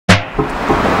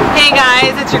Hey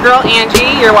guys, it's your girl Angie.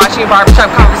 You're watching Barbershop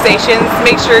Conversations.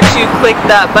 Make sure to click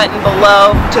the button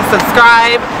below to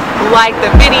subscribe, like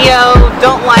the video.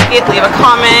 Don't like it, leave a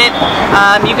comment.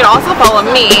 You can also follow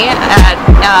me at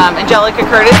Angelica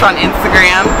Curtis on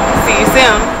Instagram. See you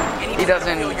soon. He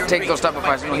doesn't take those type of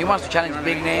fights. You know, he wants to challenge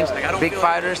big names, big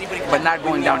fighters, but not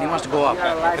going down. He wants to go up.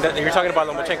 You're talking about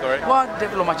Lomachenko, right? Well,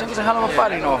 Lomachenko's a hell of a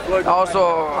fighter, you know.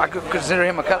 Also, I could consider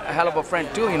him a hell of a friend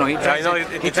too. You know, he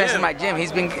trains in my gym.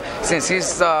 He's been since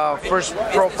his first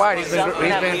pro fight. He's been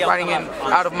fighting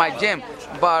out of my gym.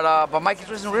 But Mikey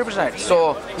lives in Riverside,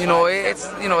 so you know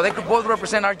they could both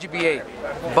represent RGBA.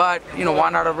 But you know,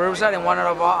 one out of Riverside and one out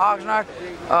of Oxnard.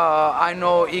 I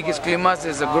know Igis Klimas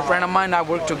is a good friend of mine.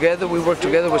 We work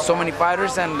together with so many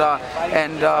fighters, and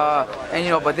you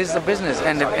know, but this is a business,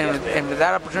 and if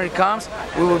that opportunity comes,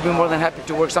 we will be more than happy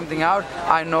to work something out.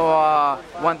 I know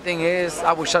one thing is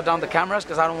I will shut down the cameras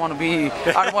because I don't want to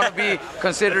be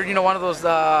considered, you know, one of those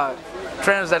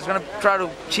trainers that's gonna try to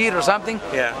cheat or something.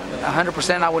 Yeah.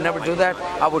 100%, I would never do that.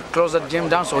 I would close the gym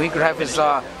down so he could have his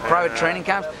private training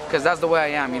camps, because that's the way I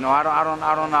am. You know, I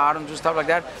don't do stuff like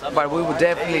that. But we would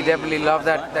definitely love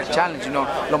that challenge. You know,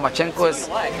 Lomachenko is,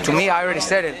 to me, I already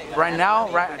said it. Right now,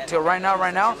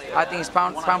 I think he's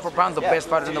pound for pound the best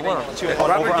fighter in the world.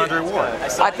 Over Andre Ward.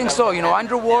 I think so. You know,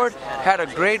 Andre Ward had a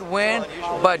great win,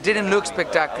 but didn't look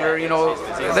spectacular. You know,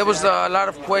 there was a lot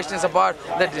of questions about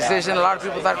the decision. A lot of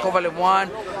people thought Kovalev won.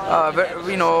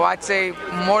 You know, I'd say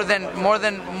more than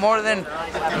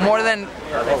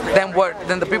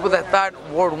the people that thought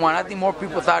Ward won. I think more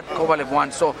people thought Kovalev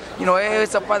won. So you know,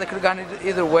 it's a fight that could have gone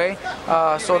either way.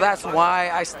 So that's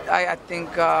why I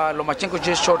think Lomachenko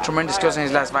just showed tremendous skills in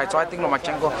his last fight. So I think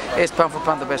Lomachenko is pound for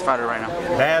pound the best fighter right now.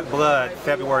 Bad Blood,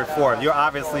 February 4th. You're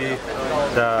obviously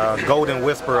the golden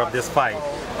whisperer of this fight.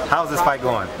 How's this fight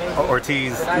going,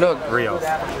 Ortiz? Look, Rios.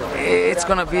 It's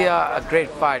gonna be a great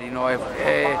fight. You know, if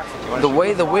the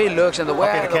way it looks and the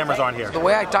way the cameras on here. The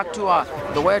way I talk to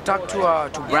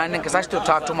Brandon, because I still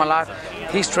talk to him a lot.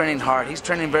 He's training hard. He's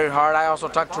training very hard. I also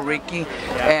talk to Ricky,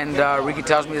 and Ricky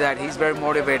tells me that he's very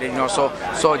motivated. You know, so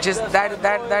just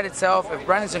that itself. If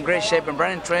Brandon's in great shape and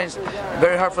Brandon trains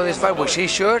very hard for this fight, which he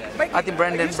should, I think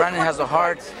Brandon has the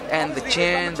heart and the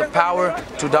chin, the power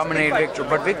to dominate Victor.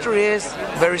 But Victor is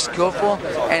very skillful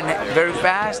and very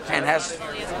fast and has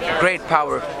great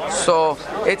power. So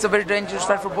it's a very dangerous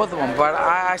fight for both of them. But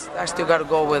I still got to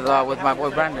go with my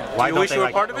boy Brandon. Do you wish you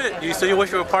were part of it? You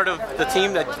wish you were part of the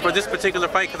team that for this particular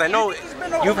fight? Because I know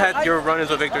you've had your run-ins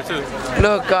with Victor too.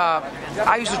 Look,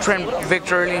 I used to train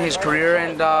Victor early in his career,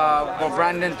 and for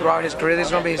Brandon throughout his career. This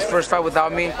is gonna be his first fight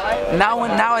without me.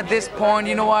 Now at this point,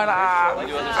 you know what? I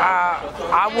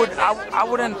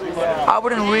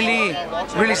wouldn't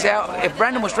really say if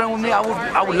Brandon was training with me,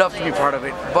 I would love to be part of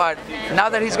it. But now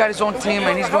that he's got his own team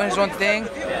and he's doing his own thing,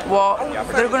 well,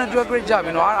 they're gonna do a great job.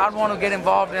 You know, I don't want to get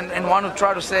involved and want to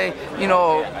try to say, you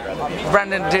know,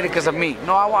 Brandon did it because of me.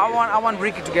 No, I want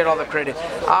Ricky to get all the credit.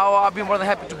 I'll be more than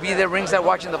happy to be there ringside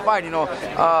watching the fight. You know,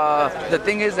 the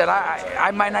thing is that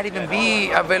I might not even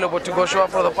be available to go show up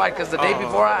for the fight, because the day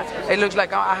before it looks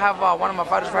like I have one of my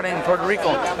fighters fighting in Puerto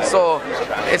Rico. So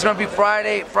it's gonna be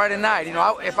Friday night. You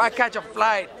know, if I catch a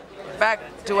flight back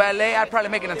to LA, I'd probably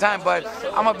make it in time, but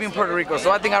I'm gonna be in Puerto Rico, so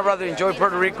I think I'd rather enjoy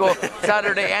Puerto Rico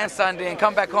Saturday and Sunday and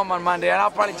come back home on Monday, and I'll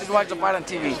probably just watch the fight on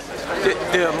TV.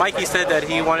 Mikey said that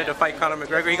he wanted to fight Conor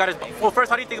McGregor. He got his. Well,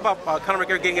 first, how do you think about Conor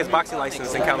McGregor getting his boxing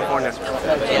license in California?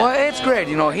 Well, it's great.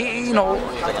 You know,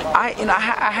 I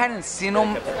hadn't seen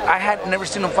him. I had never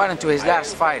seen him fight until his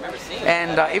last fight,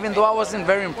 and even though I wasn't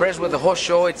very impressed with the whole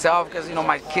show itself, because you know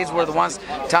my kids were the ones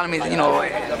telling me that, you know,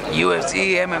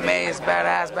 UFC, MMA is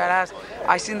badass.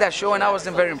 I seen that show and I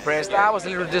wasn't very impressed. I was a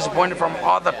little disappointed from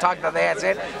all the talk that they had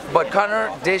said, but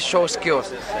Conor did show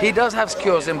skills. He does have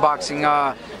skills in boxing.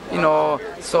 You know,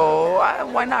 so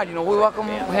why not? You know, we welcome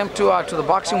him to the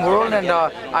boxing world, and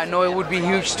I know it would be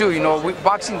huge too. You know,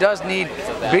 boxing does need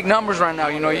big numbers right now.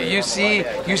 You know, you see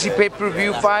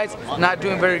pay-per-view fights not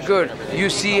doing very good. You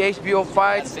see HBO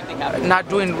fights not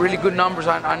doing really good numbers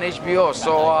on HBO.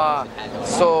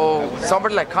 So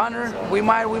somebody like Conor, he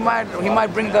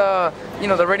might bring the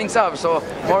ratings up. So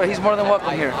he's more than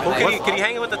welcome here. Well, can he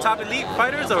hang it with the top elite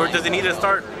fighters, or does he need to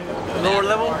start lower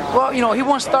level? Well, you know, he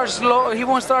won't start slow. He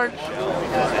won't start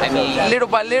little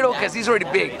by little, because he's already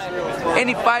big.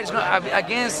 Any fight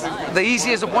against the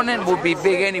easiest opponent will be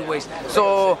big anyways.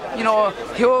 So, you know,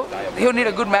 he'll need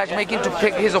a good matchmaking to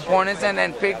pick his opponents and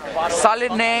then pick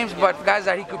solid names, but guys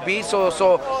that he could beat,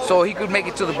 so he could make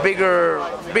it to the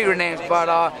bigger names.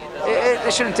 But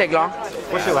it shouldn't take long.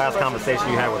 What's your last conversation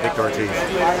you had with Victor Ortiz?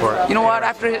 You know what?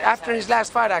 After his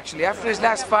last fight, actually,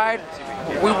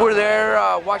 we were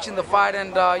there watching the fight,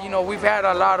 and you know, we've had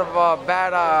a lot of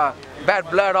bad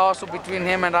blood also between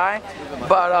him and I.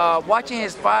 But watching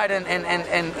his fight and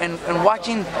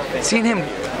seeing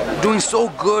him doing so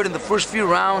good in the first few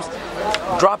rounds,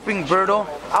 dropping Berto,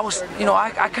 I was, you know, I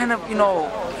kind of, you know,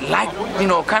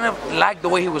 liked the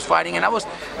way he was fighting, and I was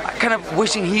kind of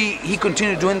wishing he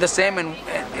continued doing the same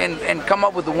and come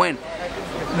up with the win.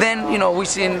 Then, you know, we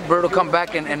seen Berto come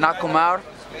back and knock him out.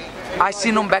 I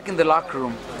seen him back in the locker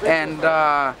room, and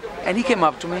he came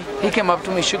up to me. He came up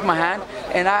to me, shook my hand,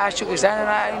 and I shook his hand,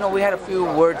 and you know, we had a few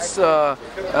words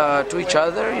to each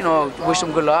other. You know, wish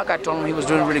him good luck. I told him he was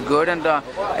doing really good, and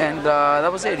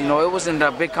that was it. You know, it wasn't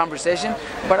a big conversation,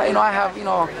 but you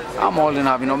know, I'm old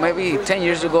enough. You know, maybe 10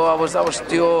 years ago, I was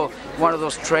still one of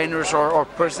those trainers or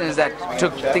persons that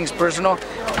took things personal.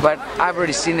 But I've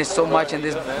already seen it so much in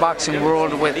this boxing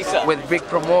world with big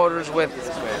promoters, with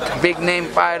big name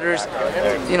fighters.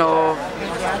 You know,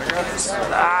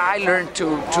 I learned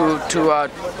to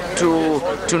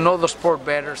know the sport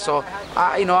better. So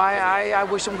you know, I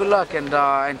wish him good luck and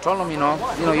told him, you know,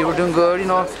 you were doing good. You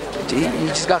know, you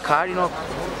just got caught. You know,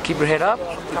 keep your head up.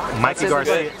 Mikey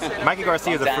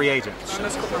Garcia is a free agent.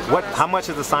 How much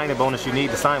is the signing bonus you need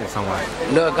to sign with someone?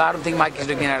 Look, I don't think Mikey's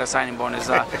looking at a signing bonus,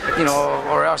 you know,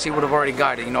 or else he would have already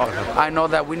got it. You know, I know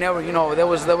that we never, you know, there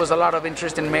was a lot of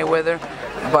interest in Mayweather,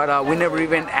 but we never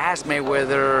even asked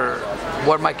Mayweather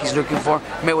what Mikey's looking for.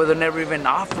 Mayweather never even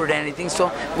offered anything,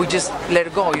 so we just let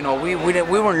it go. You know, we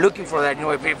weren't looking for that. You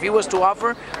know, if he was to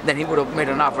offer, then he would have made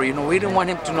an offer. You know, we didn't want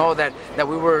him to know that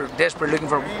we were desperate looking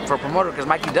for a promoter, because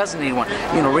Mikey doesn't need one.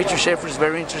 You know, Richard Schaefer is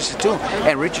very interested too,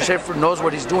 and Richard Schaefer knows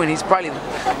what he's doing. He's probably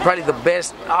the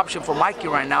best option for Mikey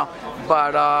right now.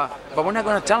 But we're not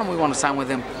going to tell him we want to sign with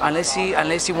him unless he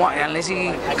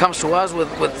comes to us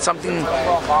with something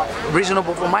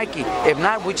reasonable for Mikey. If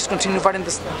not, we just continue fighting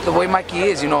the way Mikey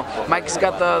is. You know, Mikey's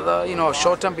got the you know,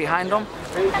 Showtime behind him.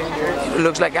 It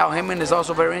looks like Al Heyman is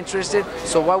also very interested.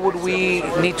 So why would we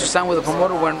need to sign with a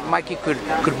promoter when Mikey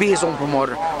could be his own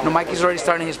promoter? You know, Mikey's already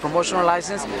starting his promotional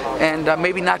license, and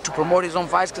maybe not to promote his own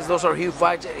fights, because those are huge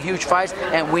fights,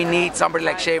 and we need somebody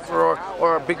like Schaefer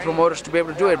or big promoters to be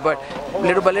able to do it. But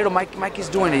little by little, Mikey's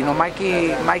doing it. You know,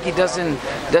 Mikey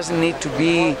doesn't need to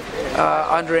be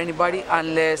under anybody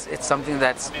unless it's something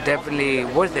that's definitely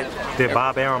worth it. Did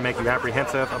Bob Arum make you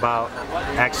apprehensive about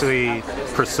actually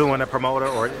pursuing a promoter,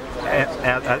 or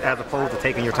as opposed to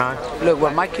taking your time? Look,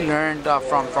 what Mikey learned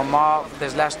from all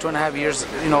this last 2.5 years,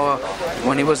 you know,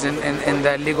 when he was in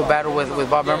the legal battle with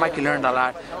Bob Arum, Mikey learned a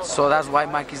lot. So that's why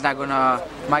Mikey's not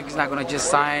gonna just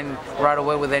sign right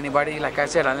away with anybody, like I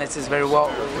said, unless it's very well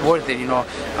worth it. You know,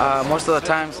 most of the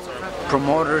times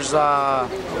promoters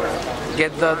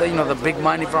get the big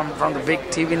money from the big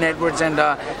TV networks and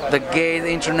the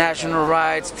international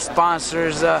rights,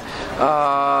 sponsors,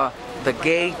 the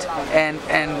gate, and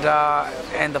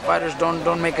the fighters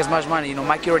don't make as much money. You know,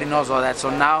 Mikey already knows all that. So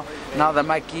now that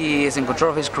Mikey is in control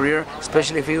of his career,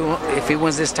 especially if he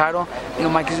wins this title, you know,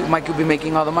 Mikey will be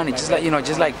making all the money. Just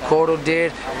like Cotto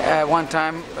did at one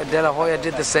time, De La Hoya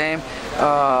did the same,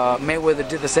 Mayweather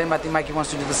did the same. I think Mikey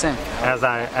wants to do the same. As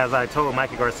I told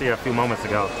Mikey Garcia a few moments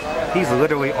ago, he's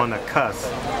literally on the cusp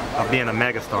of being a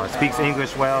megastar. Speaks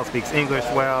English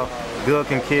well,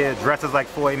 good-looking kid, dresses like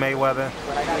Floyd Mayweather.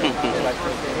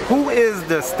 Who is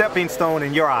the stepping stone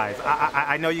in your eyes?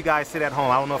 I know you guys sit at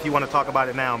home. I don't know if you want to talk about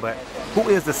it now, but who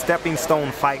is the stepping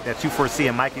stone fight that you foresee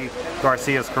in Mikey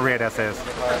Garcia's career that says,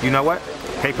 you know what,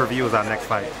 pay-per-view is our next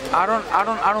fight? I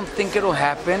don't think it'll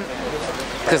happen,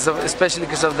 especially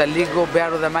because of the legal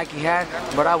battle that Mikey had.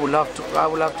 But I would love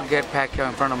to get Pacquaio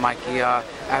in front of Mikey at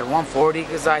 140,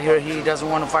 because I hear he doesn't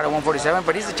want to fight at 147,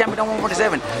 but he's the champion at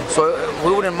 147. So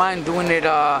we wouldn't mind doing it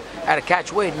at a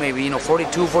catch weight, maybe, you know,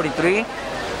 42, 43.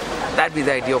 That'd be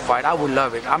the ideal fight. I would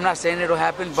love it. I'm not saying it'll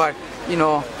happen, but you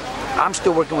know, I'm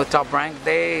still working with Top Rank.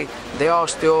 They all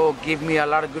still give me a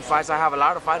lot of good fights. I have a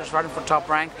lot of fighters fighting for Top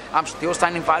Rank. I'm still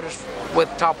signing fighters with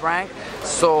Top Rank.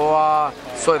 So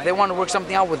if they want to work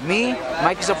something out with me,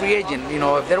 Mikey's a free agent. You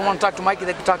know, if they don't want to talk to Mikey,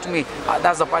 they can talk to me.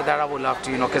 That's a fight that I would love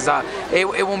to, you know, because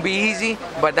it won't be easy,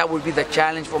 but that would be the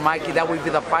challenge for Mikey. That would be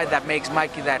the fight that makes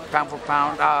Mikey that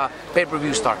pound-for-pound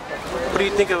pay-per-view star. What do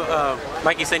you think of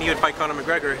Mikey saying he would fight Conor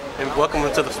McGregor and welcome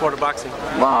him to the sport of boxing?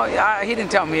 Well, yeah, he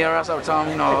didn't tell me, or else I would tell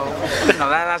him, you know, I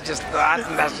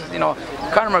think that's just, you know,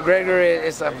 Conor McGregor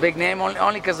is a big name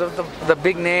only because of the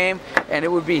big name, and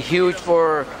it would be huge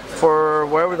for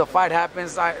wherever the fight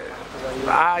happens.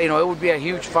 You know, it would be a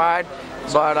huge fight,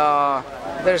 but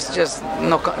there's just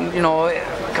no, you know,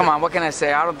 come on, what can I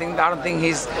say? I don't think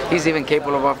he's even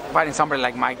capable of fighting somebody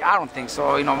like Mike. I don't think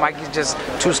so. You know, Mike is just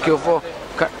too skillful.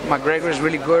 McGregor is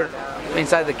really good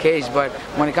inside the cage, but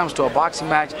when it comes to a boxing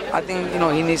match, I think, you know,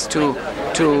 he needs to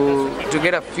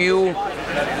get a few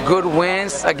good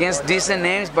wins against decent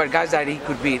names, but guys that he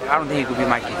could beat. I don't think he could beat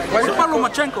Mikey. Why is it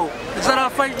Lomachenko? Is that a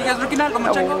fight you guys looking at,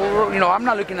 Lomachenko? You know, I'm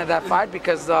not looking at that fight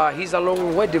because he's a lower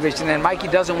weight division, and Mikey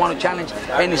doesn't want to challenge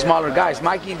any smaller guys.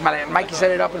 Mikey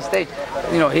set it up on stage.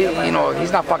 You know,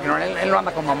 he's not fucking around. Él no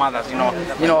anda con mamadas.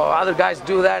 You know, other guys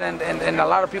do that, and a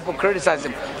lot of people criticize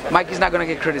him. Mikey's not going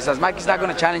to get criticized. Mikey's not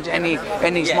going to challenge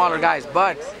any smaller guys,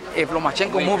 but if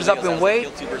Lomachenko moves up in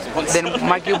weight, then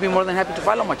Mikey will be more than happy to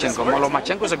fight Lomachenko.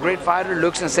 Lomachenko is a great fighter,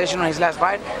 looks sensational in his last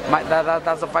fight.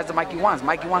 That's the fight that Mikey wants.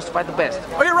 Mikey wants to fight the best.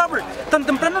 Oye, Robert, tan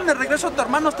temprano en el regreso a tu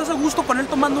hermano, ¿estás a gusto con él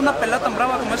tomando una pelea tan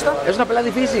brava como esta? Es una pelea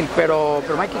difícil, pero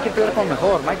Mikey quiere pelear con el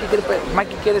mejor.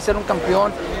 Mikey quiere ser un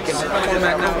campeón.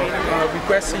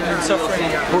 Requesting and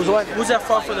suffering. Who's what? Who's that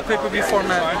fought for the pay-per-view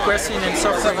format? Requesting and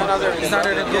suffering. It's not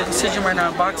a good decision right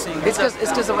now in boxing. It's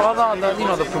because of all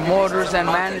the promoters and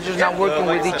managers not working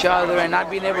with each other and not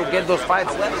being able to get those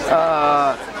fights,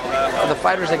 the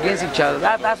fighters against each other.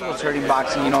 That's what's hurting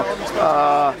boxing. You know,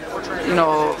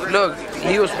 look,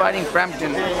 he was fighting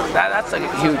Frampton. That's a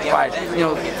huge fight. You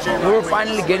know, we're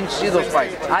finally getting to see those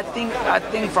fights. I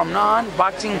think from now on,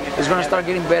 boxing is going to start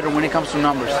getting better when it comes to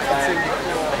numbers.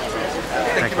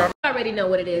 Thank you. You already know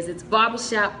what it is. It's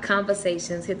Barbershop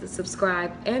Conversations. Hit the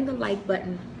subscribe and the like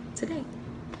button today.